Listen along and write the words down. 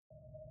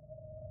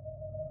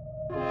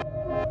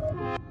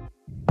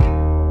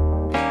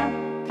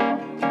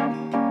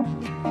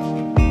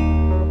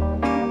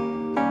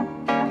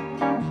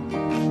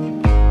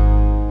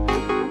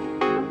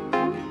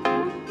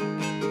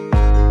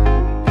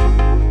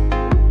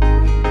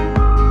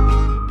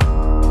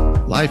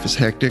Life is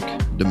hectic,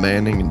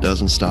 demanding, and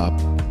doesn't stop.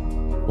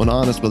 When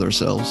honest with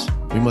ourselves,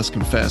 we must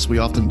confess we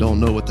often don't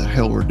know what the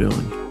hell we're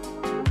doing.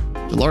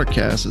 The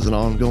Larkcast is an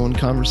ongoing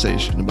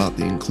conversation about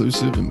the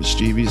inclusive and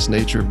mischievous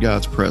nature of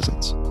God's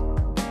presence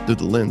through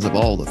the lens of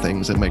all the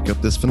things that make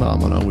up this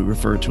phenomenon we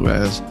refer to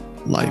as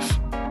life.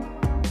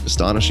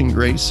 Astonishing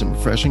grace and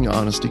refreshing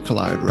honesty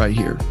collide right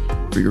here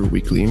for your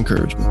weekly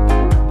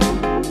encouragement.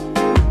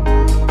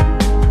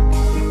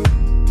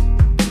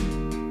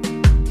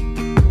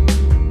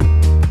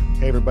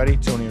 Hey everybody,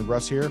 Tony and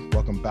Russ here.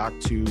 Welcome back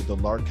to the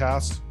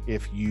Larkcast.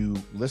 If you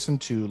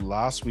listened to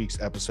last week's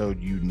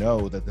episode, you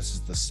know that this is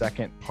the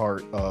second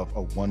part of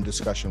a one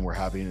discussion we're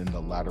having in the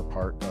latter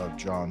part of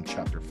John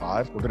chapter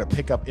 5. We're going to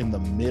pick up in the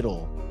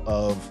middle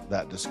of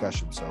that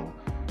discussion. So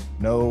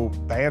no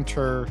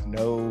banter,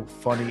 no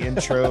funny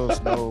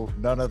intros,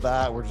 none of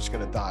that. We're just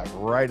going to dive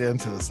right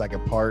into the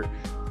second part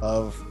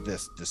of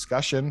this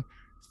discussion.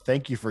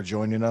 Thank you for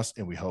joining us,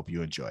 and we hope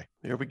you enjoy.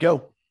 Here we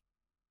go.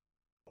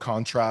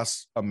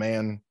 Contrasts a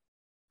man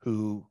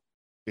who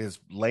is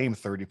lame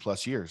 30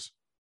 plus years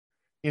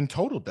in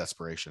total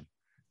desperation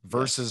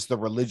versus the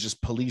religious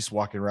police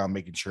walking around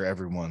making sure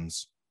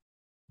everyone's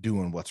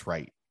doing what's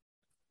right.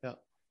 Yeah.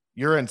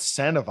 You're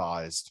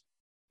incentivized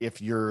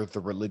if you're the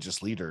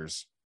religious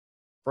leaders,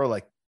 bro.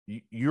 Like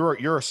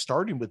you're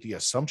starting with the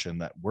assumption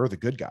that we're the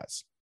good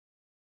guys,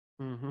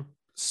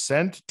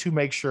 sent to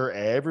make sure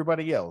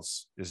everybody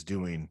else is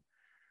doing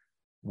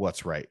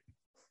what's right.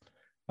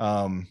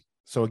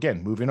 So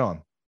again, moving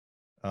on,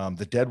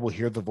 the dead will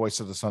hear the voice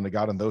of the Son of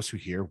God, and those who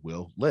hear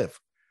will live.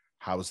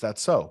 How is that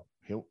so?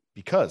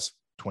 Because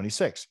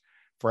 26,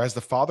 for as the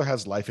Father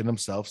has life in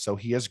himself, so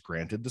he has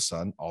granted the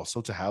Son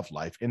also to have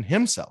life in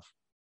himself.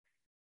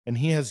 And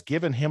he has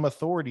given him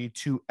authority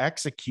to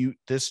execute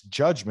this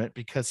judgment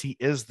because he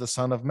is the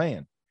Son of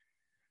Man.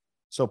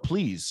 So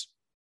please,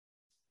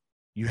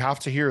 you have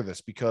to hear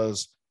this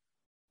because,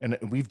 and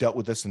we've dealt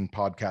with this in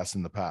podcasts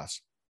in the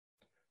past,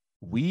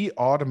 we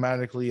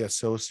automatically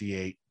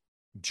associate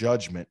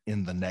judgment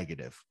in the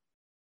negative.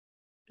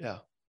 Yeah.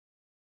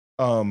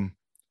 To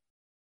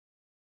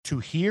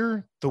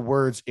hear the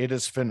words, "It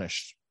is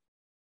finished,"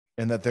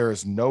 and that there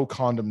is no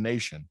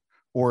condemnation,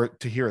 or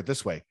to hear it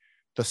this way,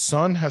 "The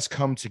Son has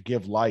come to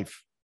give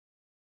life,"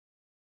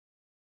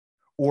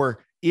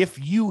 or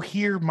 "If you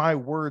hear my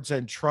words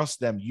and trust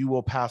them, you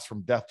will pass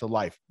from death to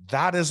life."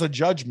 That is a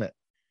judgment.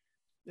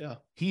 Yeah.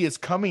 He is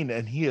coming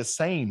and he is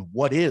saying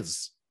what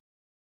is.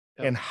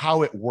 Yep. And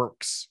how it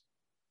works.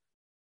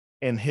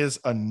 And his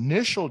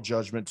initial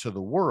judgment to the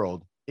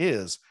world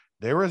is,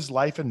 there is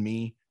life in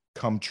me,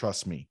 come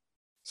trust me.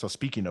 So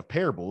speaking of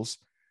parables,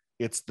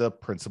 it's the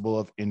principle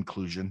of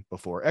inclusion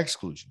before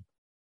exclusion.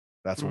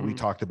 That's what we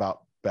talked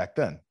about back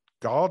then.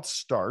 God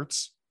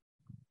starts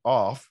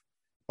off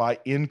by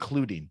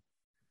including.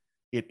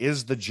 It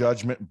is the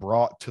judgment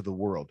brought to the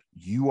world.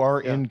 You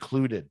are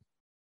included.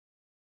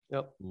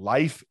 Yep.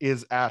 Life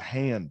is at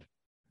hand.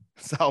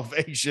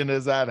 Salvation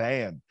is at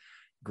hand.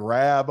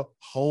 Grab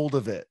hold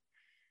of it.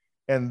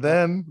 And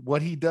then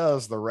what he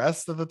does the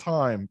rest of the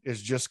time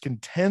is just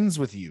contends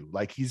with you,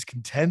 like he's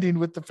contending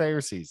with the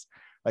Pharisees,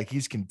 like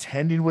he's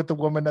contending with the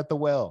woman at the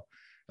well,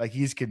 like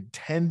he's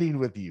contending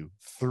with you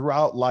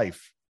throughout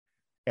life.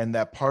 And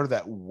that part of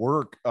that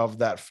work of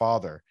that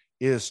Father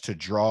is to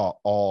draw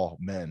all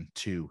men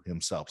to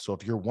himself. So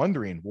if you're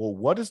wondering, well,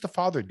 what is the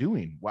Father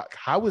doing?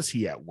 How is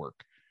he at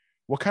work?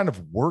 What kind of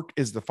work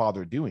is the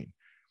Father doing?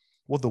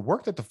 Well, the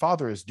work that the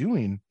Father is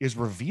doing is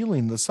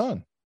revealing the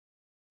Son.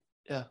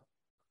 Yeah.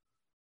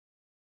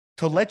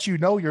 To let you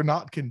know you're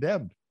not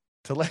condemned,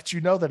 to let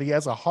you know that he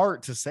has a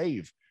heart to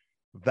save.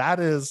 That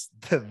is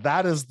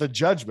the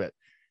judgment.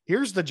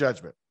 Here's the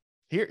judgment.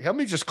 Here, let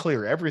me just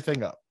clear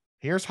everything up.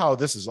 Here's how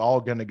this is all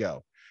going to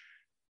go.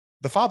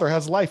 The Father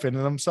has life in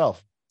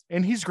himself,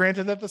 and he's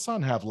granted that the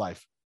Son have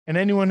life. And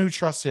anyone who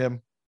trusts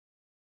him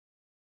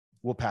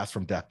will pass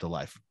from death to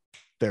life.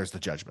 There's the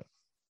judgment.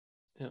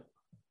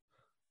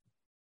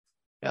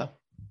 Yeah.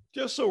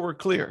 Just so we're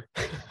clear.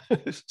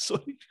 So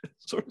he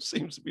sort of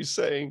seems to be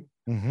saying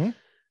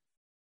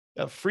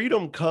that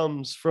freedom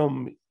comes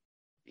from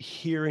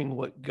hearing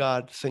what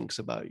God thinks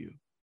about you.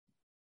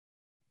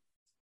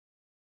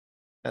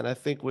 And I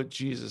think what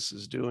Jesus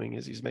is doing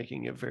is he's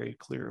making it very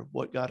clear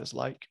what God is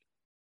like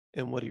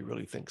and what he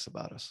really thinks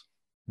about us.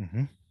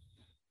 Yep.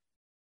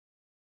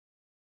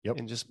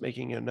 And just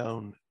making it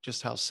known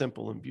just how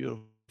simple and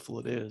beautiful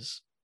it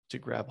is to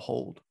grab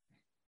hold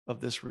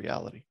of this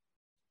reality.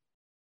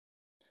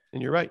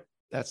 And you're right.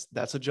 That's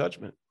a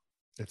judgment.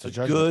 It's a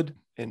judgment. Good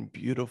and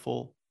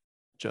beautiful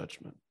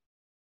judgment.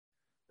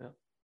 Yeah.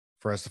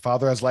 For as the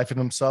Father has life in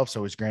himself,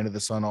 so he's granted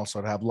the Son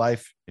also to have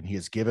life, and he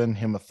has given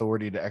him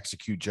authority to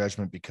execute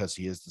judgment because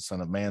he is the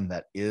Son of Man.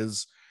 That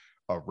is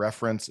a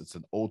reference. It's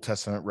an Old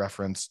Testament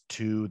reference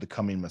to the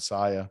coming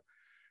Messiah.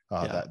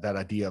 That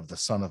idea of the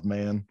Son of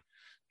Man.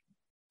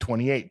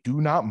 28.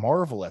 Do not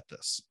marvel at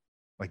this.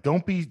 Like,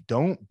 don't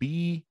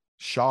be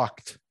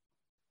shocked.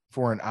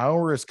 For an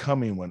hour is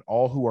coming when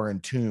all who are in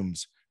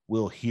tombs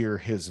will hear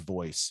his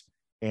voice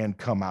and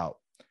come out.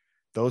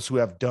 those who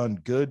have done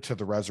good to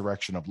the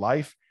resurrection of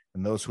life,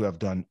 and those who have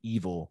done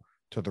evil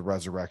to the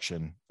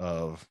resurrection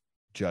of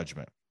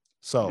judgment.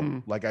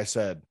 So, like I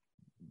said,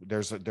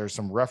 there's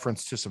some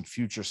reference to some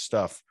future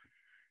stuff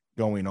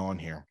going on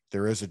here.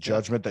 There is a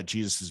judgment that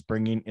Jesus is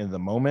bringing in the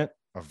moment,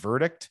 a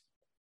verdict,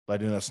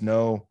 letting us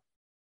know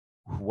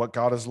what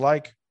God is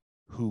like,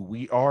 who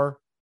we are,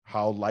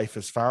 how life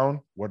is found,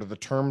 what are the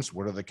terms,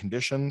 what are the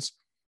conditions.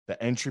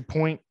 The entry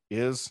point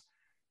is,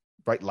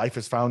 right, life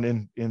is found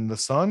in the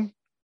Son.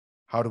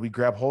 How do we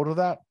grab hold of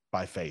that?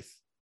 By faith.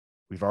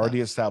 We've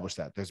already established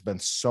that. There's been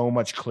so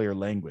much clear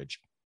language.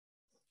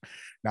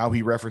 Now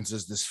he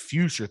references this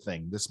future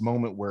thing, this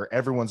moment where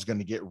everyone's going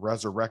to get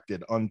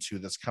resurrected unto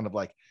this kind of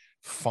like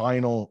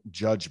final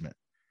judgment,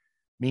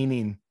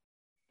 meaning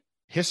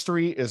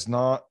history is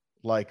not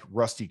like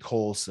Rusty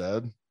Cole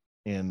said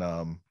in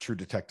True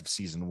Detective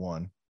season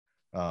 1.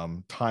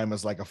 Time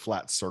is like a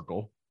flat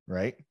circle,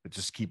 right? It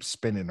just keeps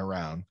spinning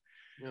around.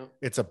 Yeah.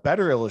 It's a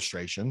better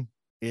illustration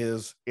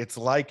is it's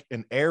like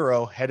an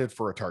arrow headed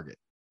for a target.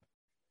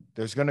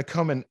 There's going to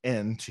come an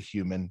end to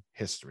human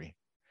history.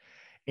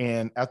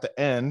 And at the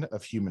end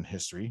of human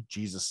history,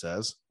 Jesus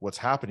says what's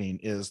happening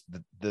is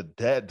the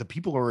dead, the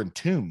people who are in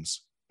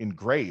tombs, in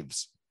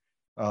graves.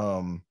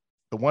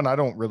 The one I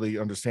don't really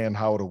understand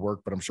how it'll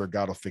work, but I'm sure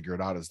God will figure it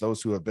out, is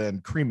those who have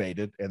been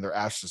cremated and their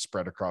ashes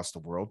spread across the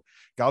world.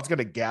 God's going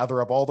to gather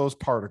up all those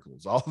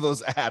particles, all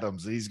those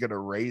atoms, and he's going to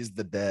raise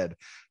the dead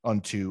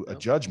unto a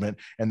judgment.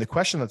 And the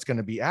question that's going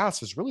to be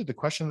asked is really the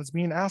question that's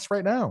being asked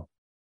right now.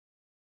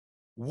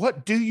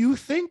 What do you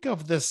think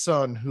of this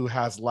Son who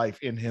has life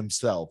in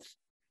himself?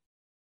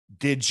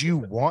 Did you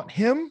want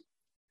him?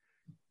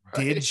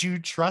 Right. Did you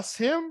trust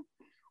him?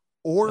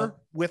 Or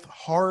with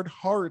hard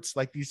hearts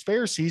like these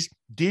Pharisees,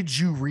 did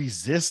you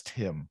resist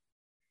him?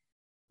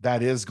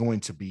 That is going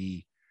to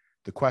be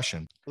the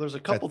question. Well, there's a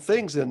couple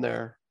things in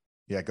there.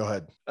 Yeah, go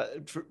ahead.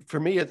 For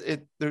me,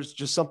 there's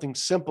just something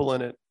simple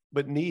in it,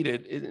 but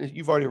needed.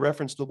 You've already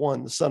referenced the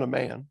one, the Son of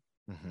Man.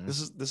 Mm-hmm.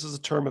 This is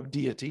a term of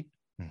deity.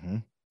 Mm-hmm.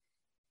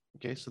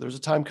 Okay, so there's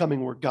a time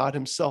coming where God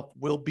himself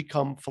will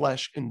become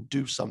flesh and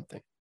do something.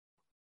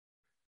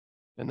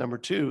 And number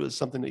two is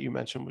something that you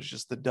mentioned was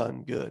just the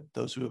done good,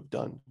 those who have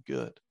done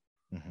good.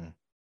 Mm-hmm.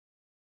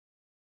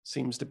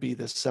 Seems to be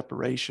this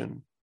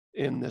separation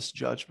in this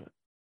judgment.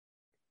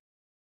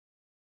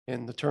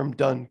 And the term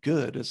done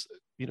good is,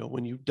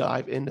 when you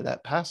dive into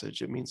that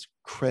passage, it means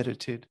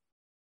credited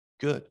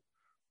good.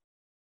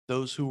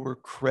 Those who were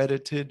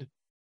credited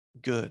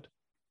good.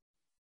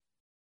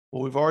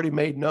 Well, we've already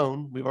made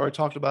known, we've already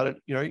talked about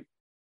it,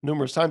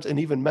 numerous times, and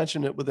even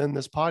mentioned it within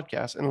this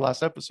podcast in the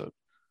last episode.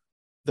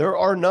 There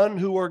are none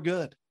who are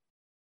good,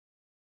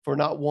 for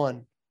not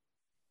one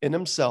in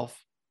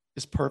himself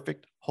is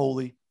perfect,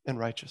 holy, and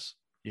righteous.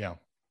 Yeah.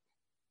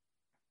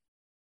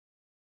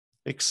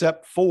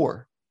 Except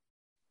for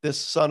this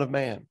Son of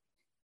Man,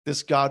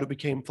 this God who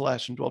became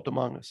flesh and dwelt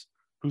among us,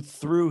 who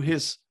through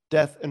his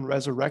death and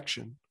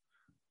resurrection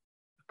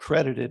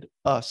credited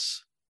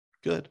us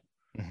good.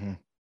 Mm-hmm.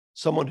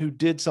 Someone who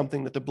did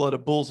something that the blood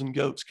of bulls and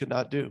goats could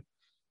not do.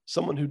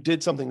 Someone who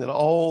did something that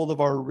all of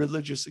our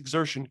religious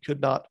exertion could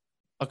not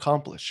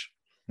accomplish.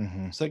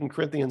 Mm-hmm. 2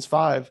 Corinthians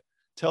 5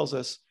 tells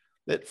us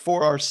that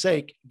for our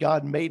sake,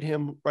 God made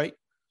him, right,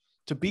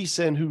 to be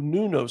sin who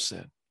knew no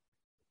sin.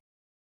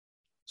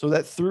 So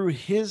that through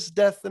his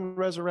death and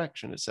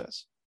resurrection, it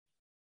says,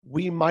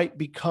 we might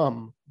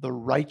become the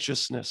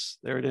righteousness,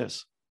 there it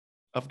is,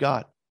 of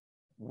God.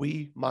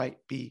 We might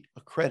be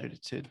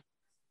accredited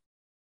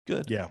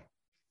good. Yeah.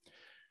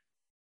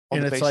 On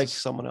and the basis like of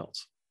someone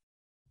else.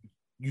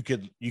 You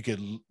could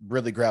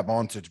really grab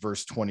onto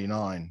verse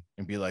 29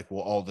 and be like,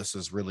 well, all this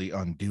is really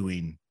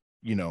undoing,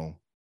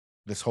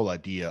 this whole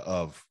idea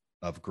of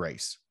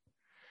grace.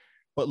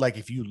 But like,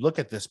 if you look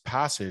at this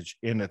passage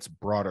in its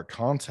broader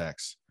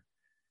context,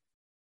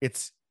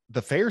 it's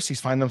the Pharisees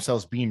find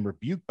themselves being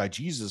rebuked by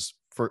Jesus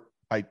for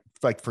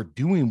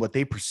doing what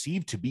they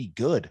perceive to be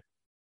good,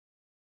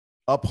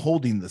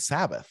 upholding the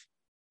Sabbath.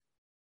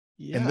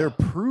 Yeah. And they're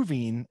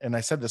proving, and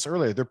I said this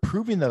earlier, they're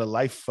proving that a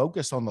life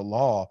focused on the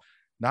law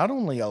not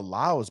only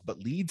allows, but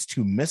leads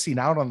to missing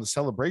out on the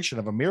celebration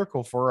of a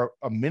miracle for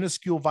a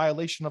minuscule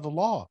violation of the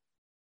law.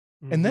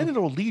 Mm-hmm. And then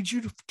it'll lead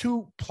you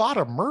to plot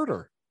a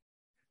murder.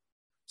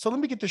 So let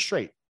me get this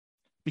straight.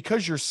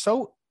 Because you're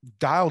so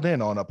dialed in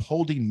on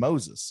upholding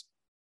Moses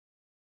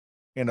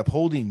and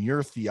upholding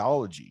your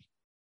theology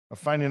of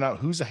finding out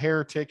who's a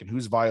heretic and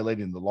who's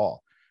violating the law,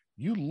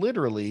 you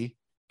literally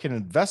can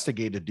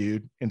investigate a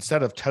dude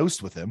instead of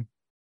toast with him.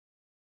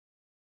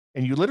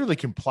 And you literally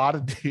can plot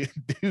a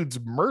dude's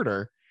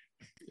murder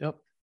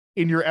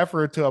in your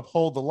effort to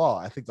uphold the law.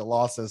 I think the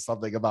law says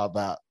something about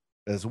that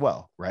as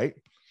well, right?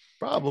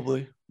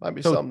 Probably. Might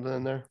be something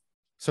in there.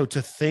 So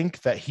to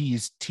think that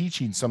he's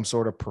teaching some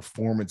sort of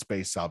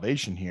performance-based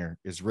salvation here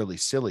is really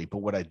silly.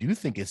 But what I do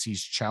think is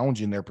he's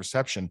challenging their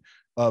perception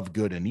of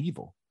good and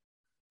evil.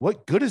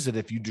 What good is it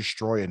if you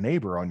destroy a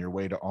neighbor on your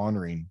way to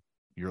honoring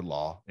your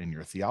law and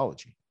your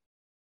theology?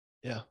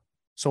 Yeah.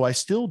 So I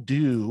still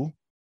do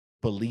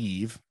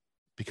believe,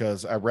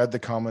 because I read the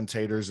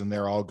commentators and they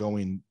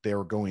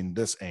were going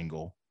this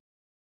angle.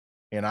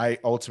 And I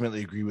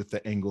ultimately agree with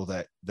the angle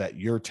that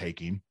you're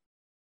taking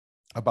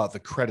about the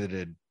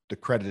credited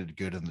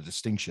good and the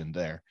distinction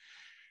there.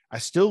 I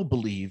still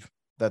believe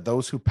that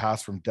those who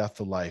pass from death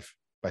to life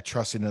by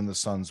trusting in the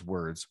Son's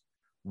words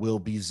will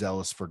be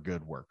zealous for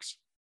good works.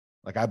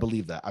 Like, I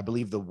believe that. I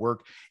believe the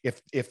work,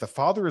 if the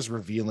Father is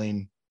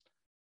revealing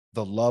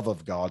the love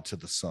of God to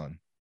the Son,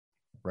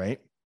 right?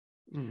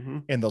 Mm-hmm.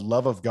 And the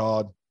love of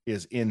God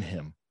is in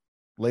him.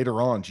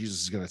 Later on,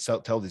 Jesus is going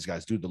to tell these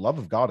guys, dude, the love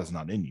of God is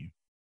not in you.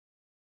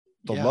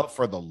 The love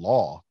for the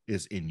law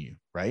is in you,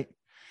 right?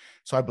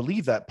 So I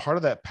believe that part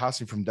of that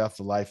passing from death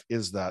to life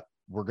is that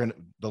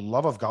the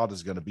love of God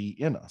is going to be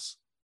in us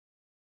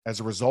as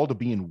a result of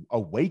being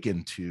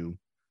awakened to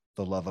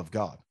the love of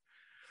God.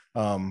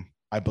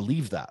 I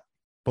believe that.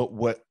 But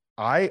what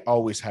I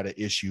always had an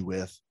issue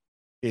with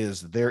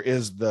is there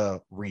is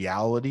the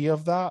reality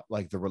of that,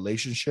 like the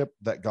relationship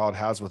that God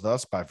has with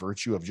us by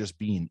virtue of just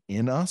being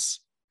in us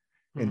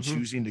and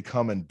choosing to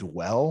come and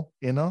dwell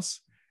in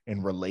us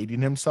and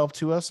relating himself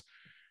to us,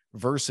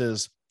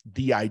 versus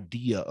the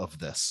idea of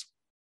this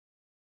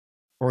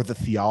or the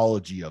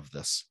theology of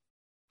this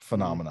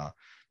phenomena.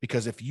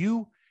 Because if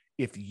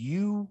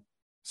you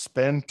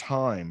spend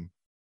time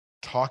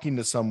talking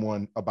to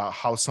someone about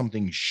how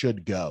something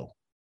should go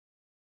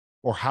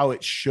or how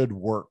it should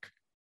work,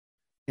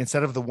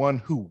 instead of the one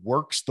who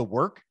works the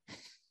work,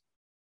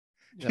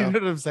 you know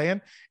what I'm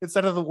saying?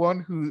 Instead of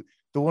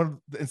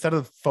instead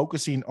of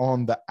focusing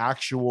on the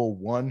actual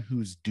one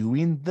who's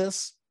doing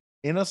this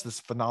in us, this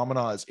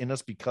phenomena is in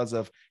us because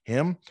of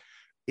him,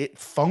 it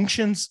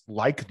functions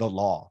like the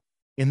law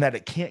in that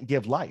it can't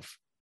give life.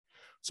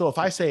 So if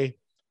I say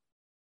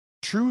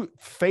true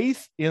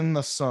faith in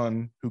the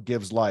Son who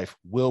gives life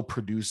will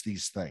produce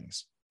these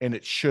things, and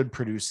it should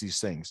produce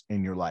these things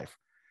in your life,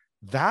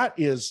 that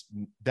is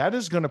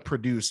going to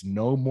produce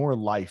no more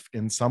life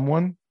in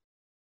someone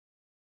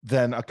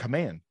than a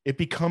command. It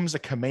becomes a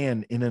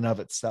command in and of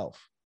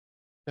itself.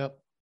 Yep.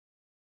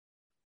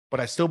 But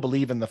I still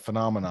believe in the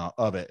phenomena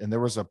of it. And there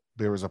was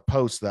a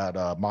post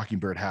that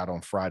Mockingbird had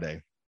on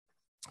Friday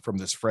from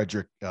this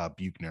Frederick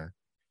Buechner,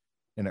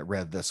 and it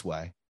read this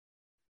way: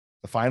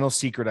 the final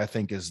secret, I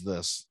think, is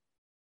this,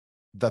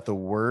 that the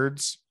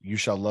words, "You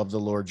shall love the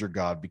Lord your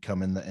God,"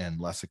 become in the end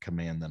less a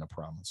command than a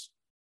promise.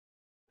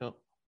 Yep.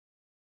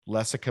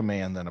 Less a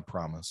command than a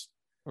promise.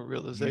 A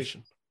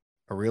realization.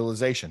 A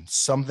realization.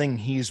 Something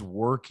he's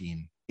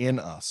working in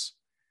us.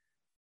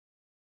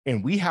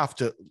 And we have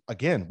to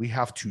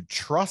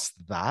trust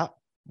that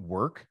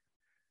work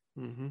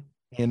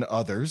in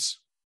others,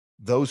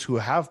 those who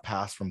have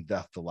passed from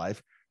death to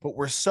life. But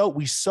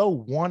we so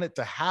want it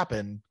to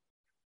happen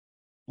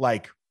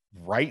like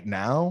right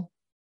now.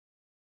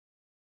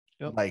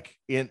 Yep. Like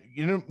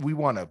we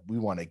want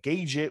to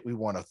gauge it. We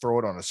want to throw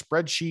it on a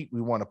spreadsheet.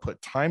 We want to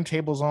put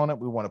timetables on it.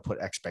 We want to put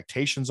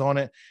expectations on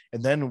it.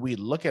 And then we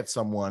look at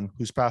someone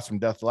who's passed from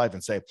death to life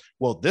and say,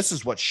 well, this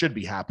is what should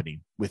be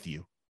happening with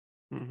you.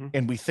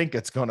 And we think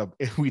it's going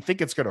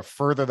to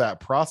further that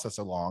process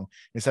along,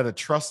 instead of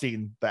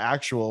trusting the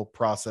actual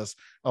process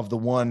of the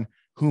one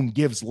whom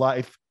gives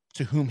life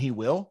to whom he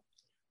will,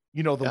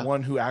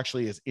 one who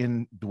actually is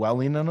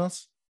indwelling in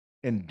us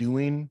and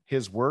doing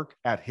his work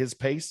at his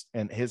pace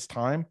and his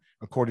time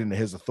according to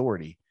his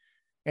authority.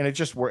 And it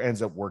just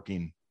ends up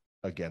working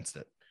against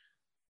it.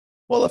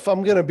 Well, if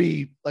I'm going to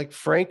be like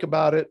frank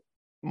about it,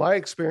 my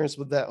experience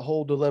with that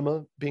whole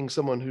dilemma, being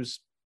someone who's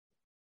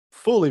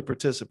fully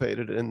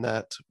participated in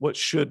that, what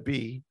should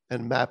be,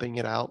 and mapping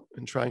it out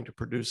and trying to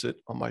produce it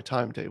on my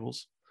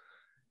timetables.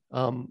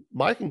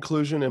 My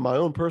conclusion in my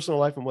own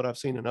personal life and what I've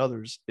seen in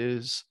others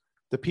is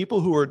the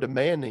people who are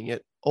demanding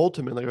it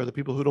ultimately are the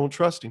people who don't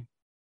trust him.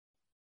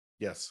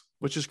 Yes.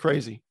 Which is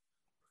crazy.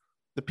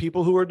 The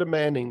people who are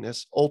demanding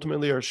this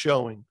ultimately are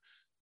showing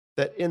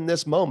that in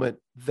this moment,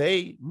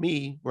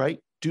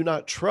 do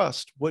not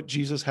trust what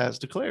Jesus has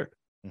declared.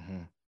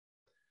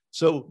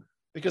 So,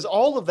 because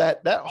all of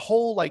that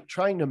whole like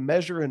trying to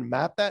measure and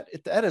map that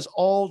is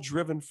all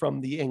driven from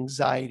the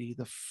anxiety,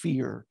 the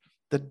fear,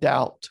 the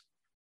doubt,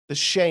 the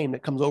shame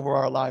that comes over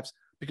our lives,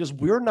 because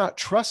we're not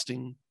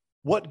trusting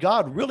what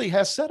God really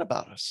has said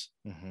about us.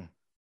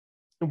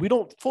 And we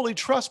don't fully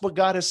trust what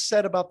God has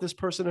said about this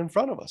person in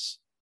front of us.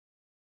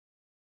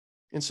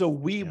 And so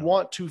we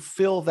want to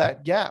fill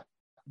that gap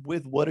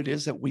with what it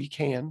is that we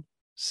can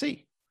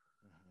see.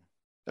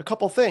 A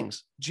couple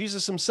things.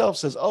 Jesus himself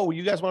says, oh,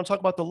 you guys want to talk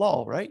about the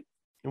law, right?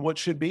 And what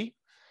should be?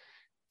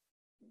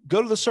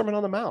 Go to the Sermon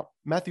on the Mount,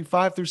 Matthew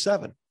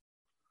 5-7.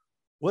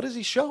 What does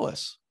he show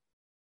us?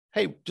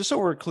 Hey, just so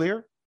we're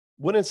clear,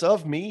 when it's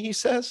of me, he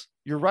says,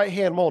 your right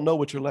hand won't know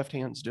what your left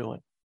hand's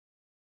doing.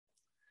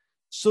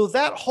 So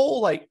that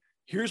whole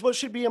here's what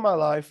should be in my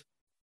life.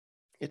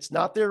 It's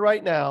not there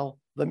right now.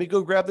 Let me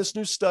go grab this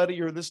new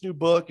study or this new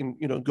book and,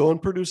 go and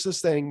produce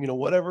this thing,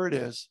 whatever it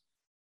is.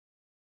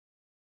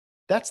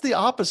 That's the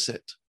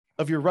opposite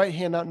of your right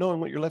hand not knowing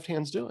what your left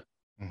hand's doing.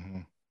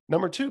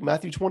 Number 2,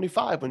 Matthew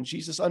 25, when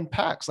Jesus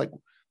unpacks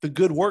the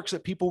good works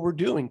that people were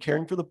doing,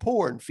 caring for the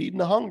poor and feeding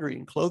the hungry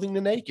and clothing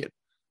the naked.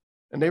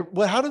 And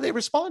how did they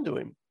respond to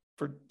him?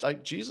 For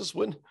like, Jesus,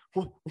 when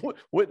did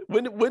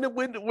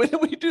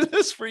we do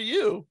this for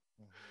you?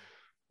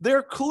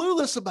 They're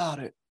clueless about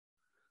it.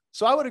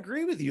 So I would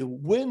agree with you.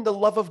 When the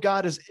love of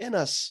God is in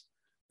us,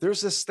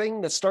 there's this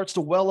thing that starts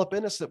to well up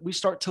in us that we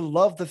start to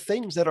love the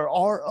things that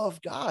are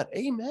of God.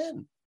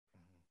 Amen.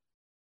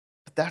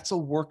 But that's a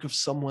work of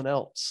someone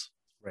else.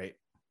 Right.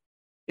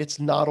 It's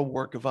not a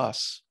work of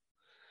us.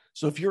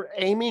 So if you're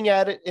aiming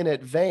at it in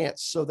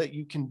advance so that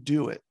you can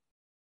do it,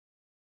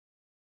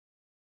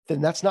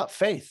 then that's not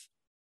faith.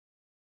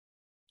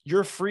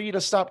 You're free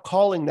to stop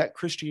calling that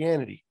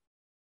Christianity.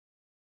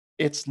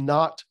 It's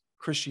not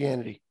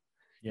Christianity.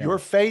 Yeah. Your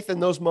faith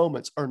in those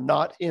moments are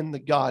not in the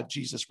God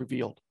Jesus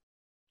revealed.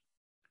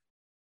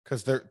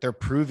 Because they're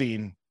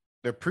proving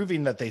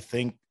that they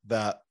think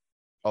that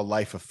a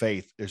life of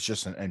faith is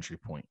just an entry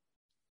point.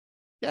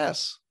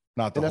 Yes.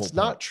 Not the and whole that's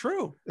point. not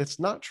true. It's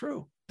not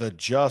true. The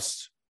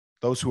just,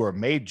 those who are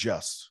made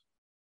just,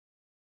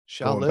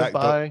 shall live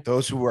by.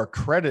 Those who are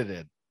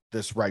credited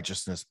this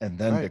righteousness and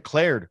then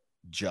declared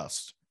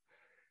just.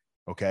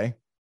 Okay.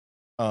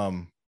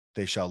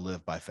 They shall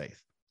live by faith.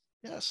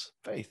 Yes,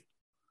 faith.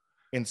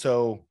 And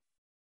so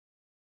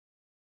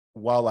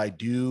while I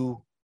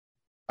do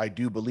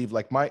believe,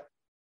 like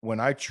when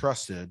I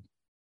trusted,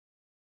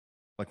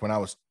 like when I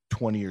was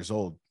 20 years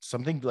old,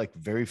 something like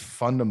very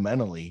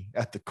fundamentally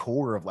at the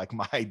core of like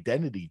my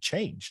identity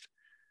changed.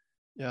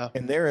 Yeah.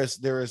 And there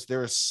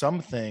is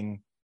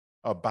something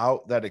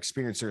about that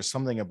experience. There's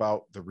something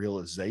about the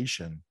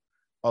realization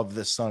of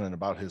this son and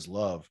about his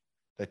love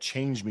that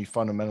changed me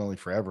fundamentally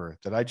forever,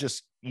 that I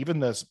just,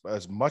 even as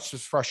much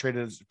as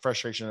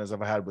frustration as I've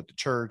had with the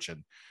church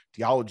and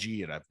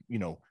theology, and I've,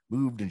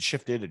 moved and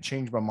shifted and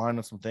changed my mind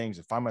on some things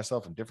and find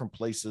myself in different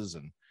places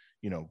and,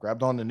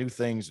 grabbed on to new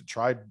things and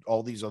tried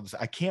all these others.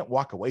 I can't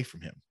walk away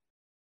from him.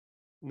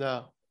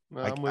 No,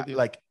 like, I'm with you.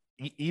 Like,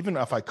 even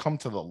if I come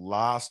to the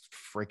last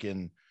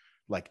freaking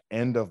like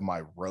end of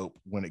my rope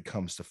when it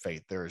comes to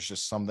faith, there is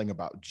just something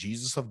about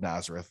Jesus of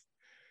Nazareth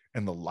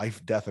and the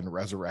life, death, and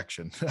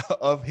resurrection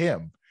of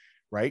him,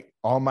 right,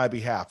 on my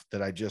behalf,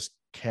 that I just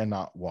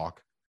cannot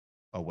walk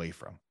away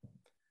from.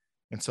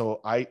 And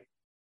so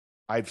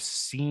I've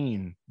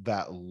seen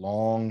that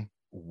long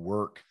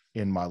work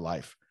in my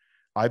life.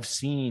 I've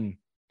seen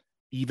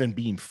even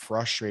being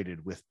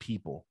frustrated with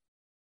people,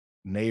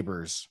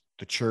 neighbors,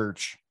 the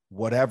church,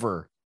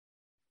 whatever.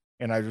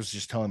 And I was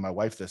just telling my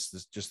wife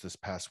this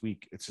past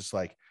week. It's just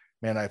like,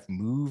 man, I've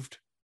moved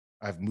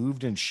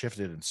and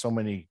shifted in so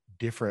many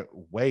different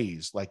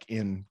ways, like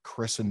in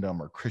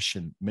Christendom or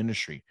Christian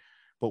ministry.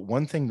 But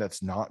one thing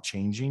that's not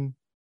changing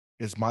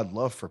is my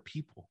love for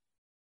people.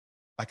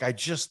 Like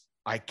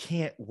I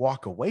can't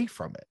walk away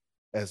from it.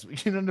 As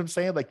you know what I'm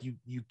saying? Like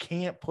you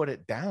can't put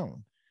it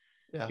down.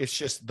 Yeah. It's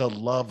just the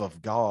love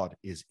of God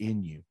is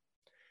in you.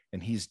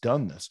 And he's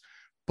done this.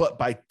 But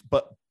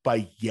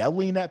by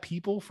yelling at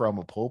people from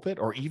a pulpit,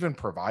 or even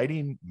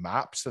providing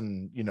maps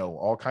and,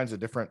 all kinds of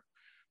different,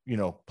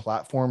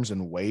 platforms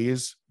and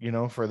ways,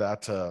 for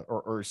that to,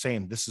 or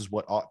saying this is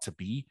what ought to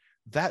be,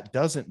 that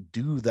doesn't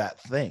do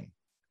that thing.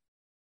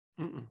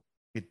 Mm-mm.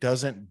 It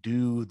doesn't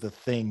do the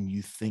thing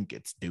you think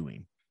it's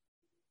doing.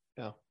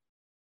 Yeah.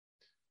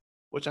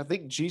 Which I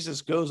think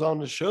Jesus goes on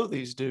to show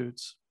these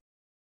dudes,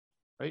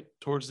 right,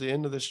 towards the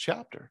end of this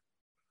chapter.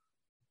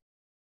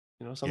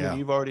 Something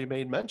you've already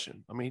made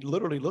mention. I mean, he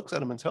literally looks at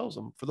them and tells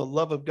them, for the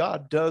love of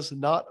God does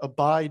not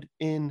abide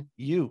in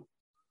you.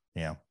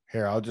 Yeah.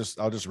 Here, I'll just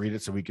read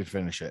it so we can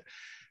finish it.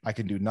 I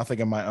can do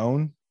nothing on my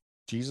own,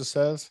 Jesus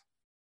says.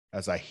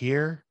 As I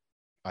hear,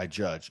 I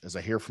judge. As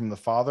I hear from the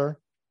Father,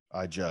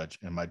 I judge,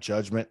 and my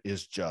judgment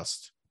is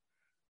just.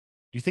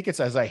 Do you think it's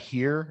as I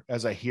hear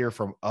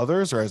from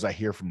others, or as I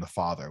hear from the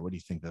Father? What do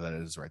you think that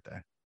is right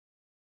there?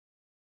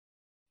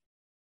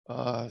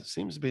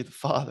 Seems to be the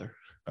Father.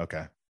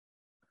 Okay.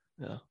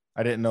 Yeah.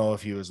 I didn't know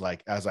if he was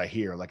like, as I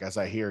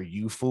hear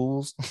you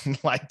fools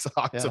like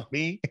talk to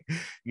me,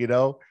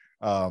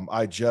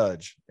 I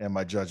judge, and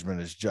my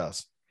judgment is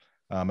just.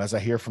 As I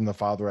hear from the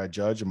Father, I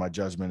judge, and my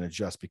judgment is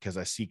just, because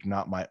I seek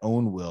not my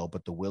own will,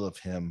 but the will of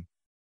him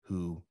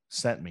who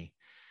sent me.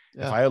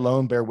 Yeah. If I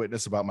alone bear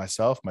witness about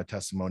myself, my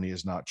testimony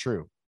is not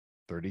true.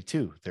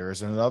 32, there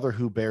is another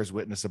who bears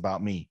witness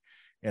about me,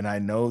 and I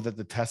know that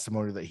the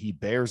testimony that he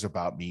bears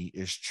about me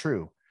is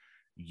true.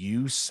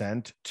 You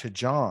sent to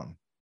John.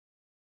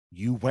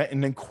 You went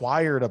and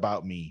inquired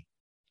about me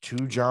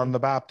to John the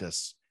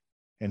Baptist,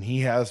 and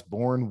he has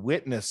borne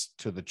witness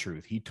to the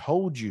truth. He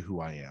told you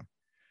who I am.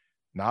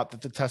 Not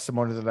that the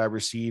testimony that I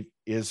receive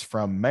is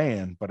from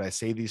man, but I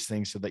say these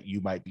things so that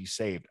you might be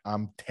saved.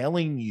 I'm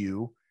telling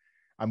you,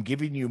 I'm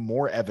giving you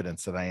more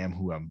evidence that I am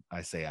who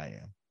I say I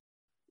am.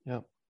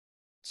 Yep.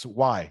 So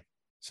why?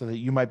 So that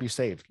you might be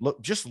saved.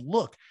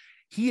 Look.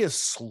 He is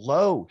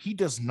slow. He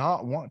does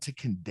not want to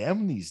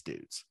condemn these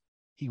dudes.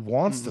 He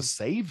wants to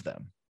save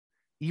them,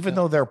 even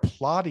though they're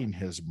plotting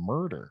his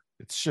murder.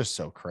 It's just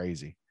so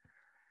crazy.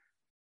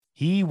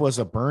 He was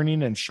a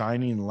burning and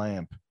shining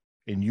lamp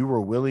and you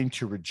were willing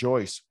to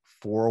rejoice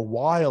for a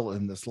while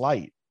in this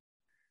light.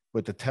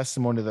 But the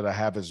testimony that I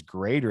have is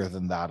greater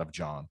than that of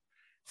John.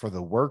 For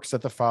the works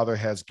that the Father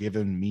has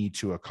given me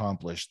to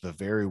accomplish, the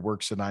very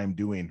works that I am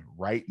doing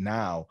right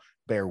now,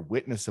 bear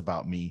witness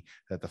about me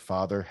that the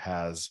Father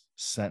has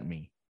sent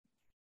me.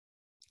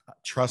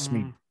 Trust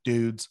me,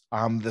 dudes,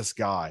 I'm this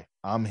guy.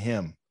 I'm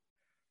him.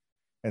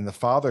 And the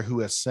Father who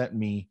has sent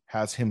me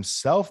has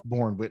himself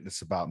borne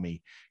witness about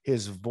me.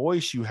 His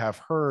voice you have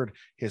heard,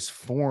 his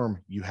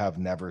form you have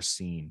never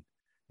seen.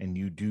 And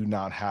you do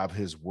not have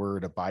his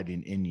word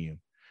abiding in you,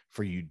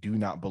 for you do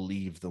not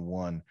believe the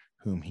one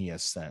whom he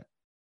has sent.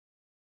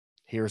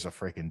 Here's a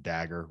freaking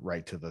dagger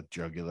right to the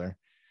jugular.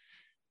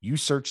 You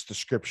search the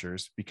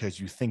scriptures because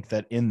you think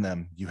that in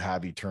them you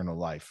have eternal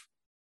life.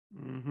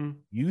 Mm-hmm.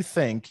 You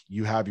think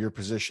you have your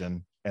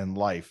position and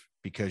life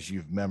because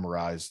you've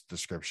memorized the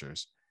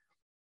scriptures.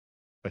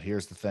 But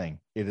here's the thing.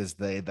 It is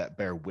they that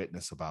bear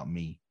witness about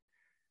me.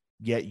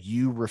 Yet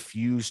you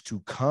refuse to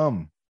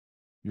come.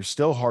 You're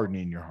still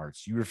hardening your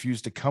hearts. You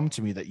refuse to come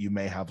to me that you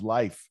may have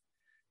life.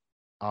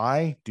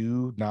 I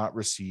do not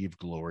receive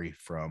glory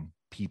from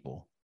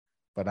people,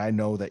 but I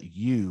know that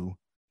you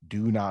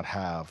do not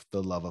have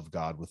the love of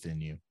God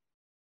within you.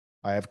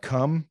 I have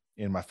come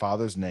in my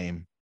Father's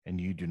name, and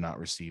you do not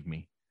receive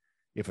me.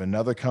 If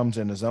another comes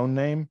in his own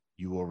name,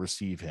 you will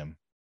receive him.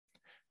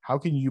 How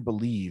can you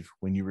believe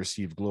when you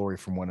receive glory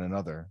from one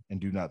another and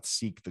do not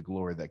seek the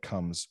glory that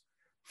comes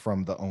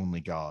from the only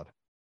God?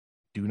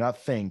 Do not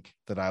think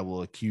that I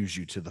will accuse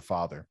you to the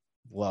Father.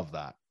 Love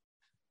that.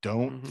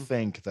 Don't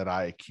think that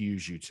I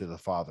accuse you to the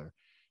Father.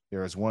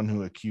 There is one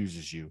who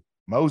accuses you,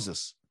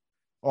 Moses,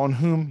 on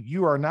whom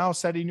you are now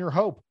setting your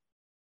hope.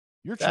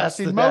 You're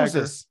trusting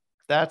Moses.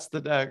 That's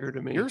the dagger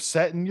to me. You're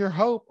setting your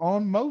hope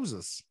on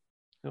Moses.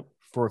 Yep.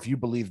 For if you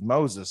believed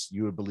Moses,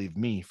 you would believe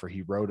me, for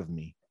he wrote of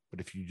me. But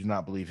if you do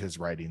not believe his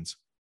writings,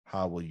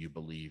 how will you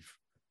believe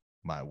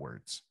my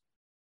words?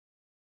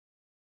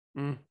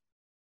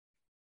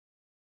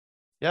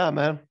 Yeah,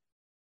 man.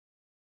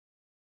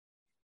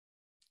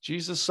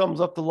 Jesus sums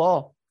up the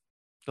law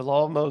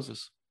of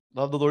Moses.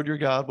 Love the Lord your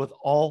God with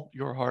all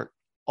your heart,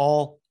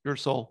 all your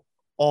soul,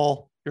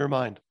 all your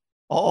mind,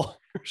 all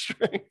your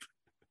strength.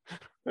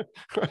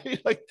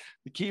 Right? Like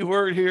the key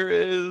word here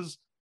is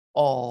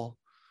all.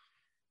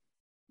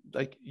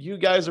 Like you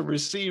guys have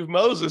received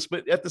Moses,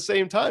 but at the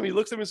same time, he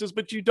looks at him and says,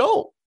 but you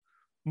don't.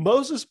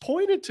 Moses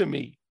pointed to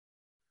me.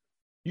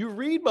 You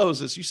read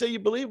Moses, you say you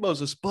believe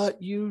Moses,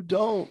 but you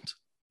don't.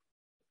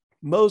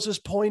 Moses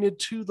pointed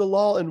to the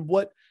law and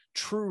what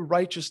true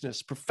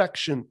righteousness,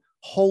 perfection,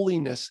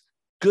 holiness,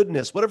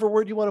 goodness, whatever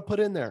word you want to put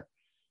in there,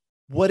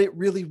 what it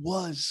really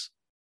was.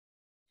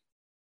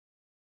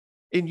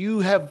 And you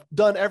have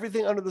done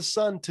everything under the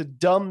sun to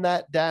dumb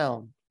that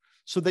down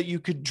so that you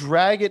could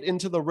drag it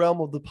into the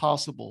realm of the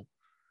possible.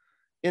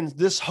 And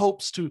this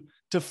hopes to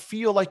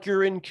feel like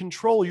you're in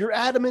control. You're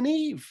Adam and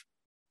Eve.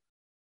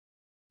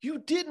 You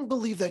didn't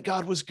believe that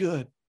God was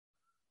good.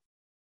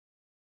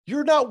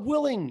 You're not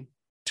willing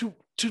to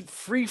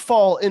free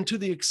fall into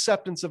the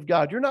acceptance of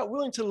God. You're not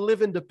willing to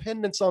live in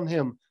dependence on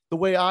him the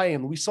way I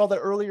am. We saw that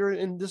earlier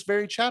in this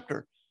very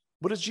chapter.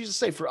 What does Jesus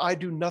say? For I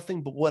do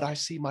nothing but what I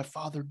see my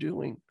Father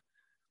doing.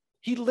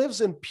 He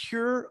lives in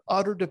pure,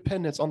 utter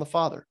dependence on the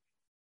Father.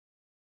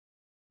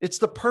 It's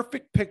the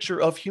perfect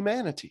picture of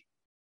humanity.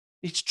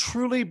 It's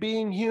truly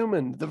being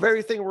human, the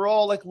very thing we're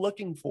all like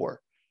looking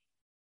for.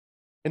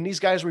 And these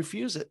guys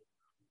refuse it.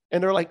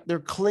 And they're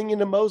clinging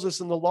to Moses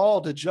and the law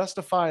to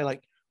justify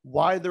like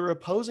why they're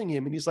opposing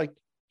him. And he's like,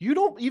 you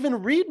don't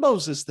even read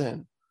Moses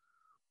then.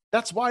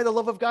 That's why the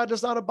love of God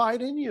does not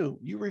abide in you.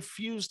 You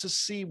refuse to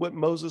see what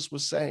Moses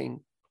was saying.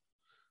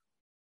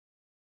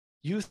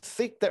 You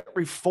think that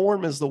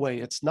reform is the way.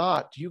 It's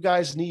not. You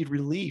guys need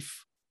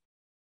relief.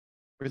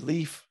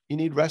 Relief. You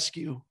need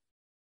rescue.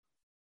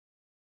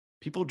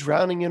 People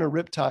drowning in a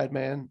riptide,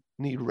 man,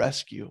 need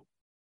rescue,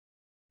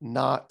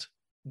 not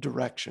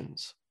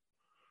directions.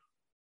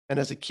 And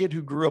as a kid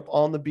who grew up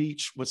on the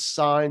beach with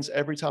signs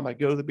every time I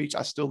go to the beach,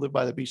 I still live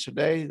by the beach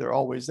today. They're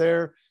always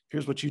there.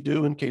 Here's what you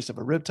do in case of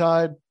a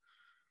riptide.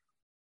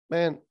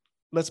 Man,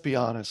 let's be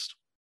honest.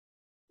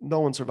 No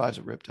one survives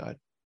a riptide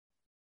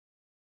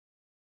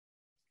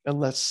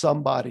unless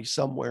somebody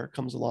somewhere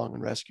comes along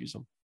and rescues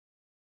them.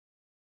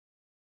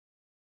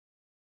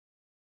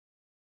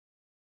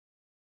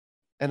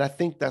 And I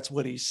think that's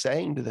what he's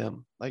saying to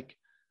them. Like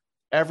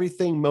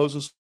everything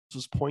Moses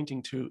was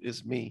pointing to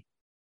is me.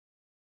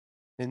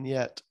 And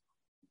yet,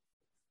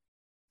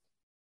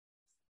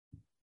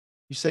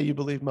 you say you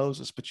believe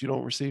Moses, but you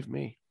don't receive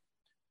me.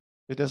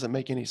 It doesn't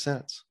make any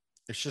sense.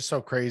 It's just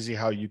so crazy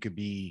how you could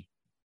be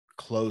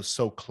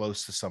so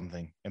close to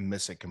something and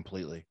miss it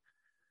completely.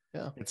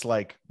 Yeah. It's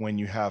like when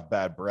you have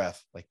bad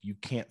breath, like you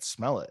can't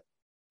smell it,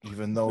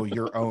 even though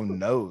your own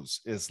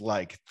nose is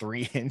like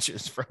 3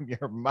 inches from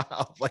your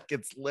mouth. Like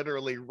it's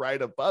literally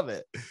right above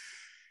it.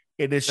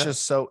 It is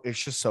just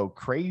so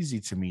crazy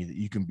to me that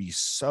you can be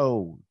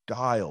so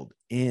dialed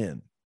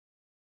in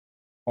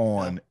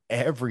on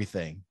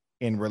everything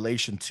in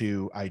relation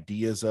to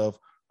ideas of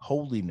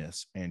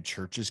holiness and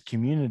church's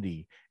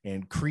community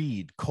and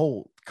creed,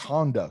 cult,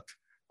 conduct,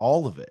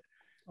 all of it.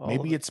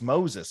 Maybe it's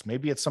Moses.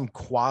 Maybe it's some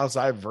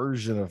quasi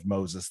version of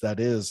Moses that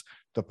is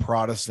the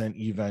Protestant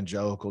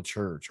evangelical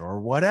church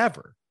or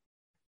whatever.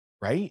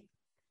 Right?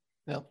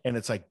 Yeah. And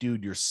it's like,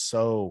 dude, you're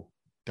so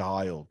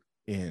dialed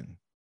in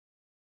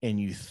and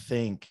you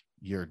think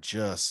you're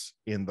just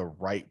in the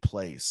right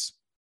place.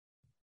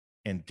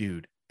 And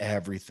dude,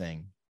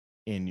 everything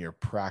in your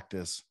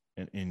practice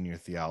and in your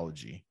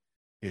theology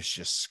is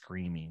just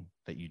screaming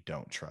that you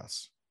don't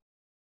trust.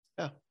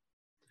 Yeah.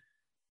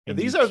 And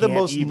these are the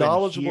most even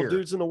knowledgeable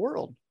dudes in the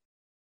world,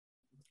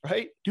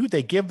 right? Dude,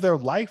 they give their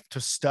life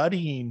to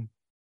studying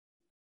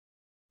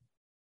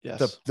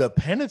the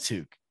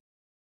Pentateuch,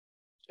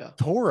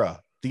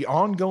 Torah, the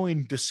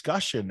ongoing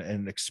discussion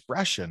and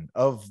expression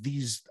of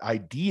these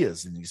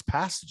ideas in these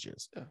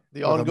passages.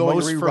 The ongoing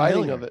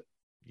rewriting of it.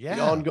 Yeah.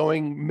 The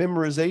ongoing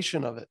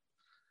memorization of it.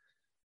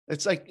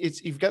 It's like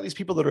you've got these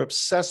people that are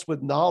obsessed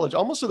with knowledge,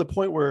 almost to the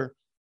point where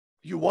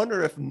you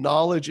wonder if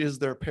knowledge is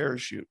their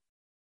parachute.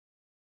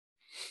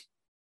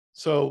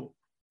 So,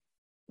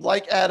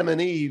 like Adam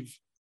and Eve,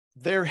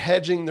 they're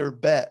hedging their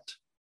bet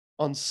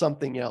on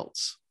something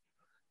else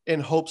in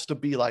hopes to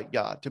be like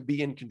God, to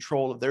be in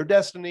control of their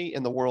destiny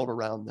and the world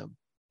around them.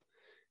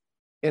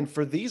 And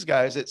for these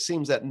guys, it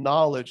seems that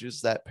knowledge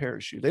is that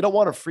parachute. They don't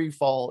want to free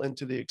fall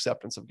into the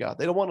acceptance of God.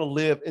 They don't want to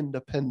live in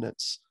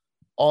dependence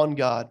on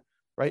God,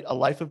 right? A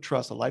life of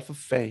trust, a life of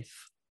faith,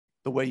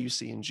 the way you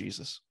see in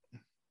Jesus.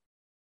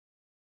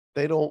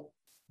 They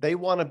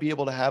want to be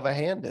able to have a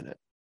hand in it.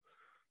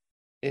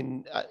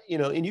 And,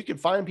 and you can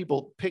find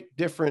people pick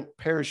different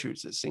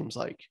parachutes, it seems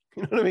like,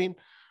 you know what I mean?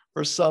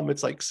 For some,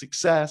 it's like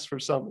success. For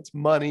some, it's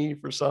money.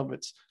 For some,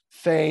 it's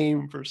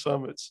fame. For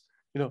some, it's,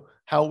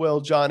 how well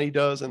Johnny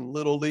does in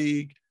Little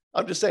League.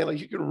 I'm just saying, like,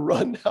 you can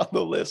run down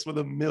the list with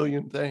a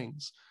million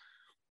things.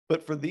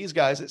 But for these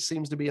guys, it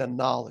seems to be a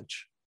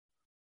knowledge.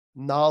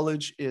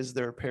 Knowledge is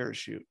their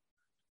parachute,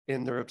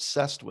 and they're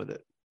obsessed with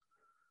it.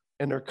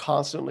 And they're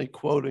constantly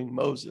quoting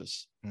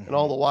Moses. Mm-hmm. And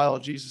all the while,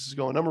 Jesus is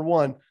going, number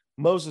one,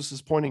 Moses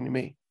is pointing to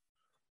me.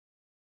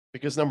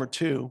 Because number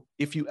two,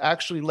 if you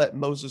actually let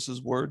Moses's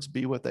words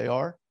be what they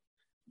are,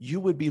 you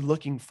would be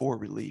looking for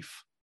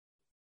relief,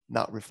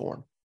 not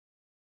reform.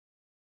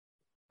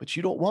 But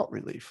you don't want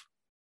relief.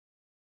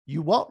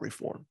 You want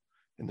reform.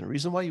 And the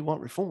reason why you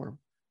want reform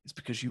is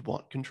because you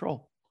want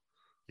control.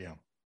 Yeah.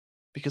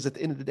 Because at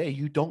the end of the day,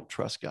 you don't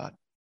trust God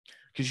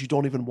because you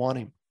don't even want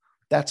him.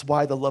 That's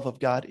why the love of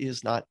God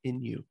is not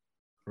in you.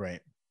 Right.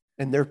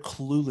 And they're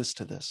clueless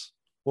to this.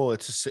 Well,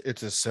 it's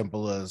as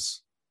simple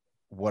as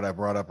what I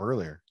brought up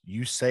earlier.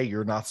 You say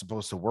you're not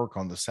supposed to work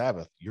on the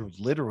Sabbath. You're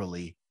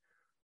literally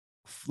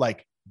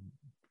like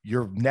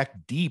you're neck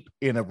deep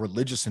in a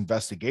religious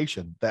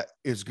investigation that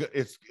is good.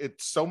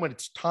 It's so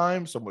much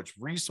time, so much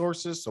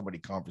resources, so many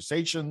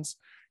conversations.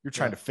 You're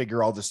trying to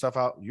figure all this stuff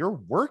out. You're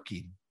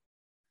working.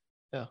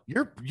 Yeah.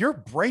 You're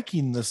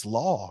breaking this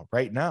law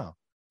right now.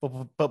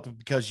 But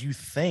because you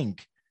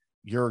think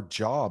your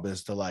job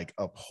is to like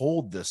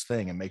uphold this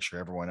thing and make sure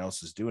everyone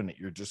else is doing it,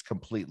 you're just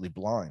completely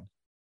blind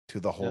to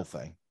the whole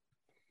thing.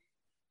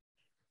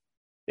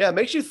 Yeah, it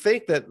makes you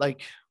think that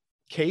like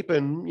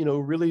Capon,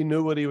 really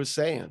knew what he was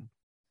saying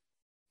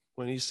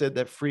when he said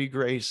that free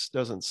grace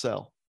doesn't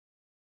sell.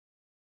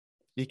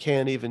 You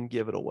can't even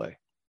give it away.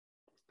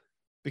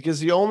 Because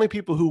the only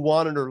people who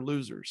want it are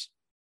losers.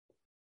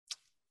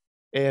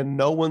 And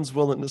no one's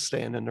willing to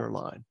stand in their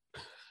line.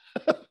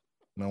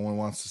 No one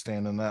wants to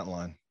stand in that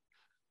line.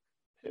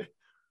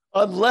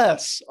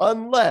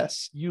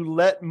 Unless you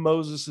let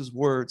Moses's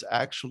words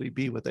actually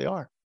be what they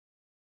are,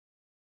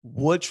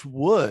 which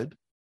would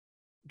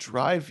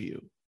drive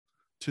you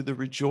to the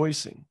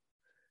rejoicing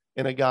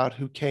in a God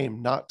who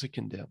came not to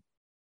condemn,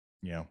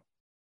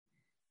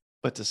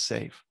 but to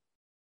save.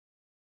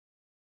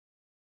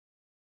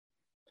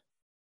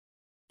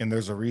 And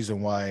there's a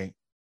reason why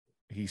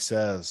he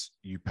says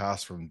you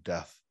pass from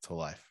death to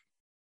life.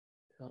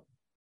 Yep.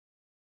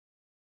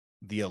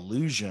 The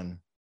illusion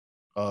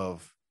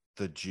of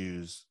the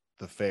Jews,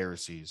 the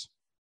Pharisees,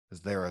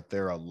 is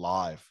they're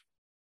alive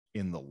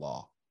in the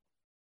law.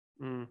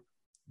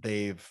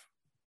 They've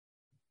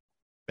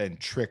been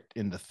tricked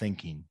into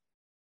thinking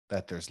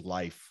that there's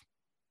life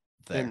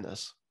there in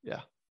this.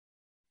 Yeah.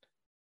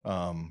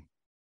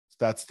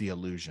 That's the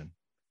illusion.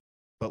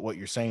 But what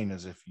you're saying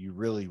is if you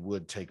really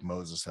would take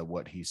Moses at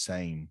what he's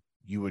saying,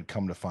 you would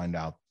come to find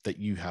out that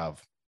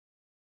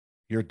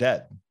you're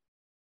dead.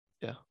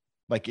 Yeah.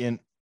 Like in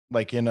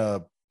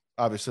a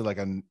obviously like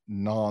a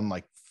non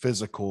like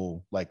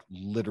physical, like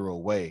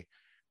literal way,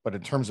 but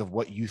in terms of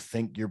what you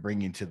think you're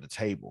bringing to the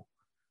table.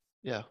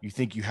 Yeah. You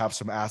think you have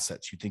some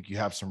assets, you think you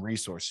have some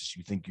resources,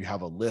 you think you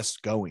have a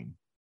list going,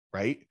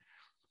 right?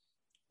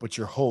 But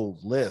your whole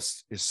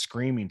list is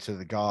screaming to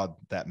the God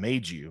that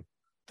made you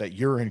that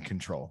you're in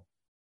control,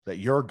 that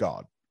you're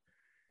God.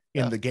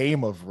 In the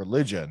game of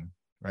religion,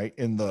 right?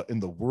 In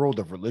the world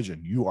of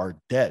religion, you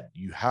are dead.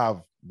 You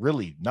have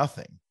really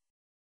nothing.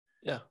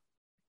 Yeah.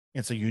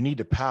 And so you need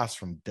to pass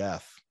from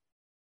death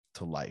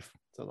to life.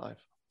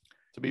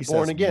 To be He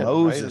born says, again, right?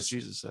 Moses, As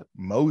Jesus said.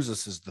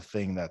 Moses is the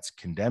thing that's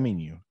condemning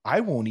you. I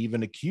won't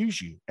even accuse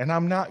you, and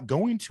I'm not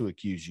going to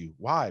accuse you.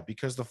 Why?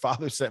 Because the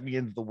Father sent me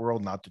into the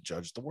world not to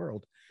judge the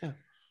world,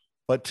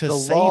 but to The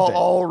save law it.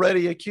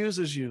 already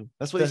accuses you.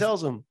 That's what he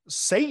tells them.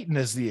 Satan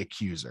is the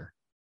accuser.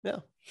 Yeah.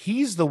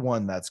 He's the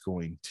one that's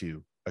going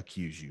to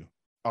accuse you.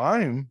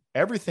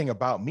 Everything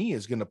about me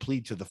is going to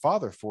plead to the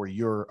Father for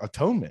your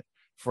atonement,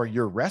 for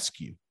your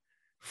rescue,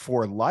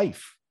 for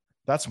life.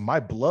 That's my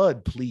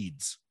blood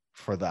pleads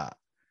for that.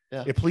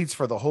 Yeah. It pleads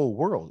for the whole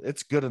world.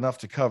 It's good enough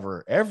to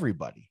cover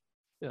everybody.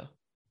 Yeah.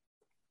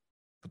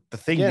 But the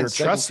thing Again, you're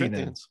 2 trusting in,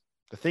 Corinthians.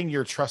 the thing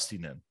you're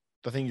trusting in,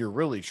 the thing you're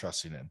really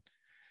trusting in,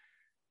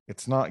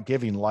 it's not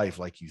giving life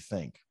like you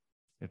think.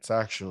 It's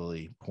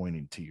actually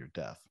pointing to your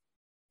death.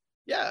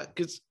 Yeah,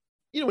 because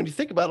when you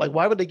think about it, like,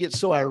 why would they get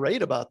so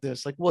irate about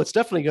this? Like, well, it's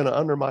definitely going to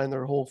undermine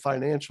their whole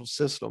financial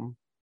system,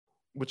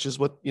 which is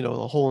what the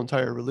whole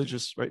entire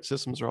religious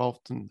systems are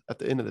often at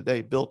the end of the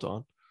day built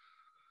on.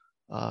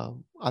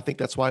 I think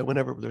that's why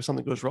whenever there's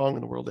something goes wrong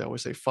in the world, they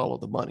always say follow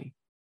the money.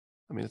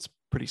 I mean, it's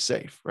pretty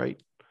safe,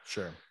 right?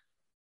 Sure.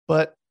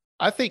 But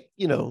I think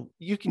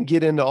you can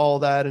get into all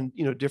that and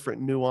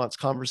different nuanced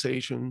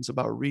conversations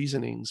about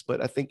reasonings,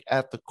 but I think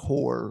at the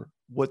core,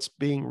 what's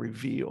being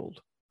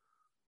revealed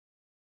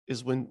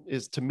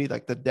is to me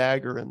like the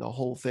dagger and the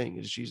whole thing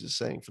is Jesus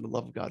saying, for the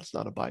love of God does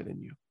not abide in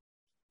you.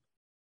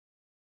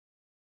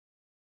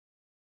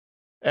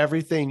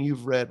 Everything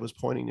you've read was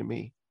pointing to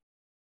me,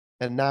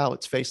 and now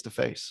it's face to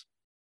face,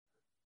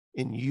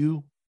 and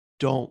you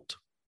don't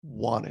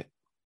want it,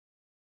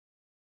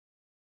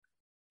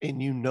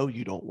 and you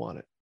don't want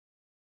it.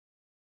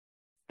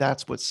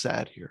 That's what's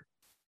sad here.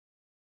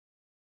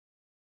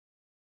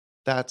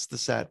 That's the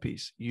sad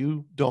piece.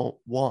 You don't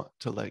want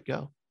to let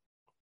go.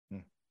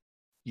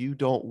 You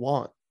don't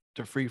want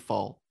to free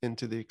fall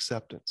into the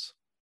acceptance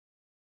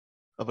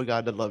of a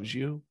God that loves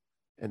you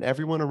and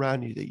everyone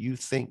around you that you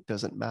think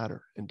doesn't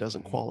matter and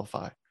doesn't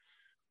qualify.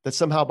 That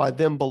somehow by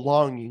them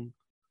belonging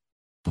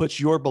puts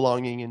your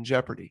belonging in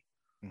jeopardy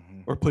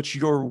or puts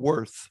your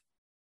worth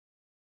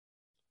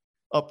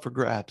up for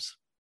grabs.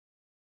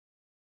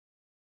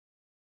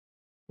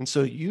 And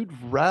so you'd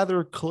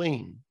rather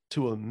cling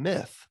to a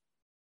myth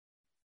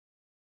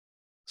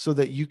so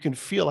that you can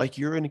feel like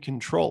you're in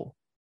control,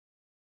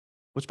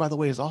 which, by the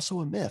way, is also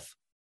a myth,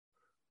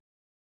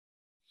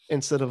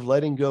 instead of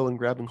letting go and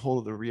grabbing hold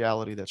of the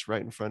reality that's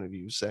right in front of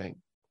you, saying,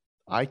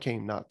 I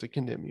came not to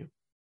condemn you.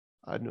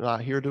 I'm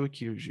not here to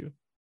accuse you.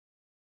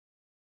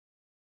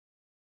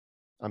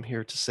 I'm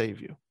here to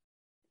save you.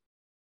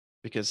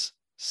 Because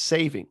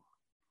saving,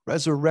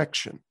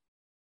 resurrection,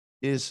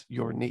 is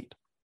your need.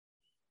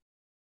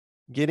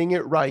 Getting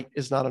it right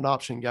is not an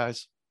option,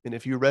 guys. And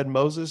if you read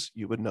Moses,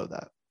 you would know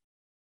that.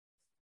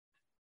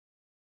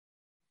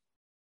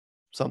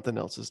 Something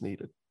else is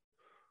needed.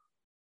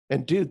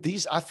 And dude,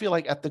 I feel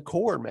like at the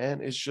core,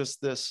 man, is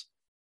just this.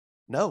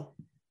 No.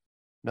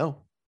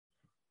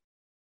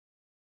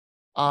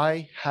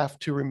 I have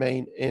to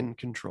remain in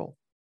control.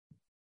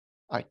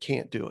 I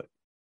can't do it.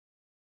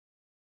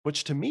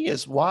 Which to me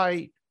is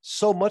why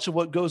so much of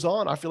what goes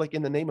on, I feel like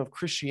in the name of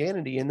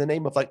Christianity, in the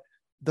name of like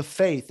the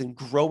faith and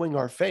growing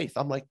our faith,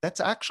 I'm like, that's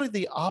actually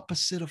the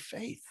opposite of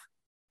faith.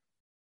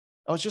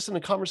 I was just in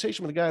a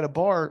conversation with a guy at a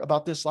bar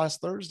about this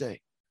last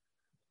Thursday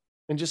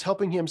and just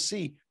helping him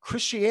see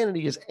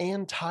Christianity is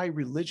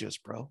anti-religious,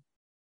 bro.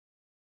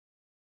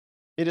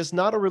 It is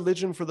not a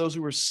religion for those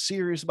who are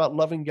serious about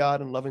loving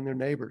God and loving their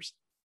neighbors.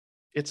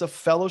 It's a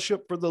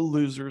fellowship for the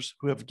losers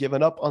who have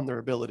given up on their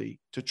ability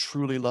to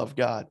truly love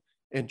God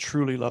and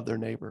truly love their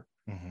neighbor.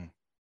 Mm-hmm.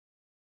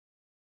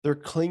 They're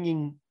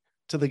clinging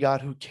to the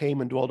God who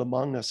came and dwelt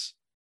among us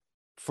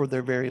for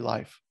their very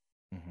life.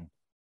 Mm-hmm.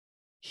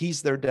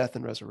 He's their death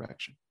and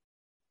resurrection.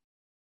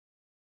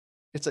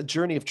 It's a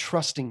journey of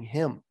trusting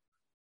him.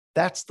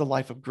 That's the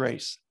life of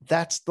grace.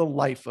 That's the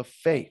life of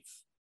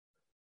faith.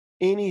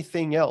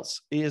 Anything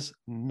else is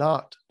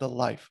not the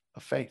life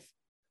of faith.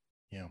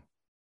 Yeah.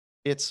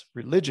 It's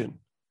religion.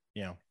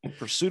 Yeah. In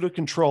pursuit of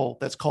control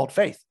that's called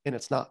faith, and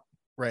it's not.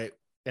 Right.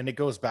 And it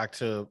goes back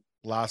to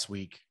last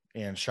week,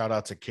 and shout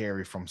out to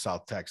Kerry from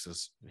South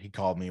Texas. He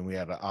called me and we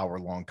had an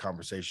hour-long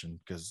conversation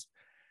because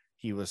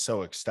he was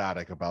so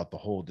ecstatic about the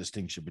whole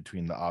distinction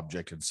between the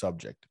object and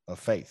subject of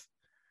faith.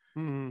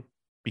 Mm-hmm.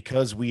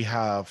 Because we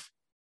have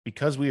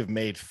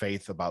made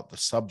faith about the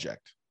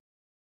subject,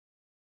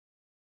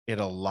 it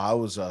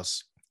allows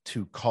us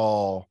to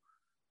call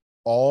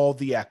all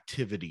the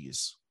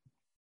activities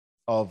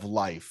of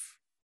life,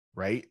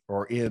 right?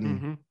 Or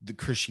in the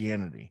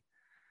Christianity,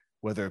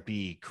 whether it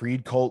be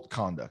creed, cult,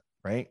 conduct,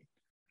 right?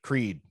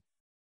 Creed,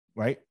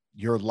 right?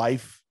 Your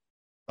life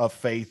of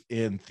faith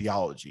in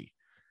theology.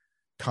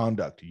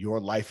 Conduct, your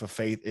life of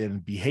faith in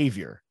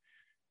behavior.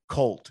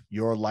 Cult,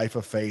 your life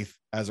of faith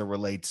as it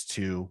relates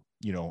to,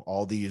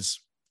 all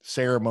these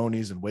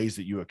ceremonies and ways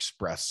that you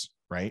express,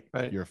 right?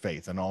 Your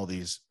faith and all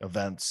these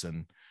events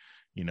and,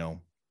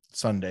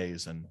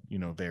 Sundays and,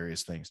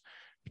 various things,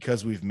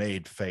 because we've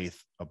made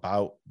faith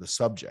about the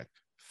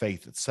subject,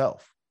 faith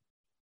itself.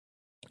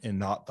 and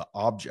not the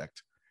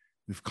object.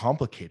 We've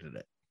complicated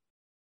it.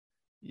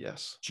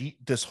 Yes.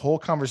 This whole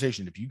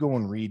conversation, if you go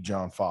and read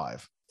John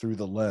 5 through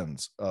the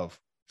lens of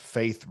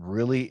faith,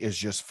 really is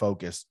just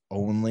focused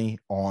only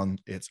on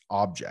its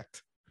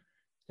object.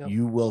 Yep.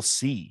 You will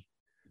see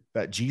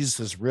that Jesus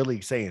is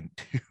really saying,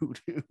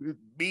 dude,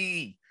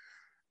 me,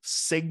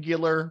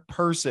 singular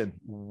person,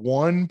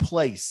 one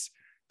place.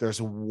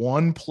 There's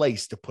one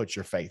place to put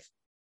your faith.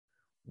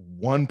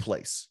 One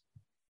place.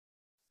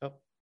 Yep.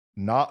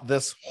 Not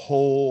this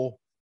whole,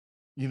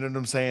 you know what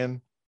I'm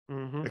saying?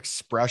 Mm-hmm.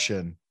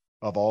 Expression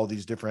of all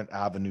these different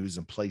avenues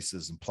and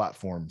places and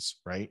platforms,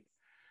 right?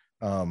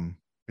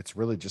 It's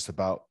really just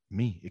about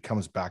me. It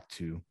comes back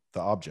to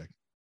the object.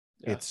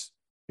 Yeah. It's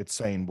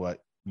saying what,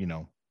 you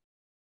know,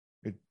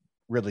 it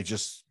really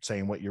just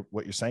saying what you're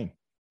saying.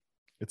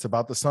 It's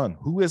about the Son.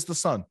 Who is the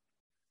Son?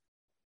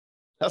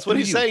 That's what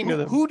he's saying to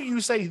them. Who do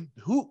you say?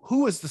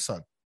 Who is the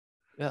Son?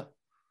 Yeah.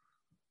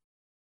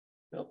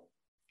 Yep.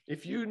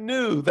 If you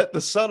knew that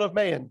the Son of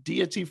Man,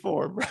 deity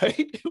form,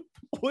 right,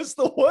 was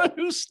the one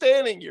who's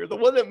standing here, the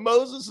one that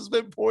Moses has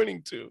been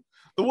pointing to,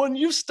 the one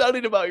you've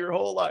studied about your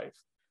whole life,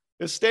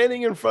 is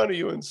standing in front of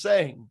you and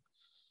saying,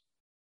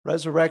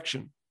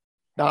 resurrection,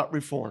 not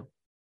reform.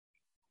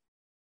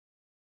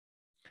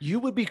 You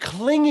would be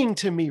clinging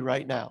to me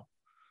right now,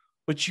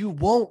 but you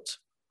won't,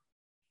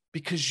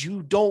 because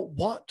you don't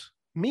want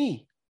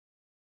me.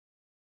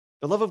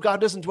 The love of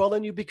God doesn't dwell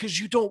in you because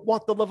you don't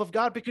want the love of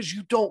God, because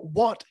you don't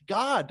want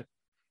God.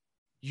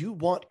 You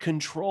want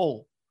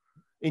control,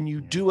 and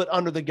you do it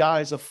under the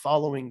guise of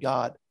following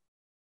God.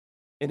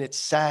 And it's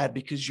sad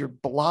because you're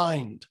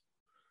blind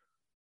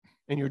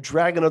and you're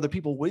dragging other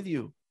people with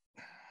you,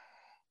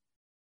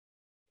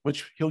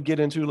 which he'll get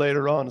into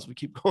later on as we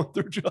keep going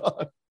through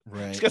John.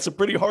 Right. He's got some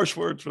pretty harsh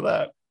words for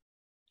that.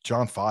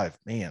 John 5,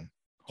 man,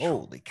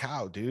 holy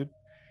cow, dude.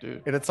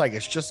 And it's like,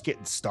 it's just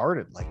getting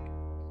started. Like,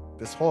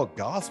 this whole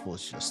gospel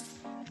is just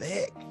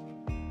thick.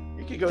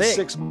 You could go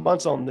 6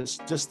 months on this,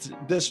 just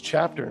this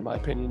chapter, in my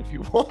opinion, if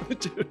you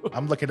wanted to.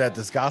 I'm looking at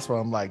this gospel.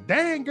 I'm like,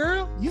 dang,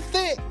 girl, you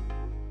thick.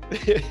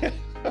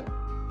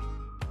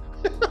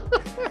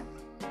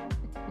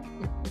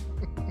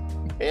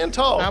 And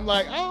tall. I'm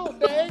like, oh,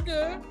 dang,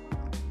 girl.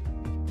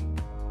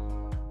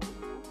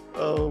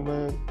 Oh,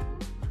 man.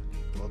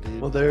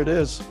 Well, there it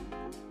is.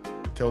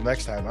 Till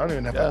next time. I don't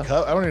even have a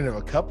cup. I don't even have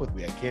a cup with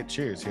me. I can't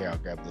cheers. Here, I'll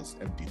grab this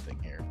empty thing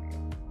here.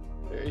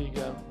 There you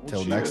go.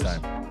 Till next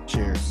time.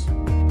 Cheers.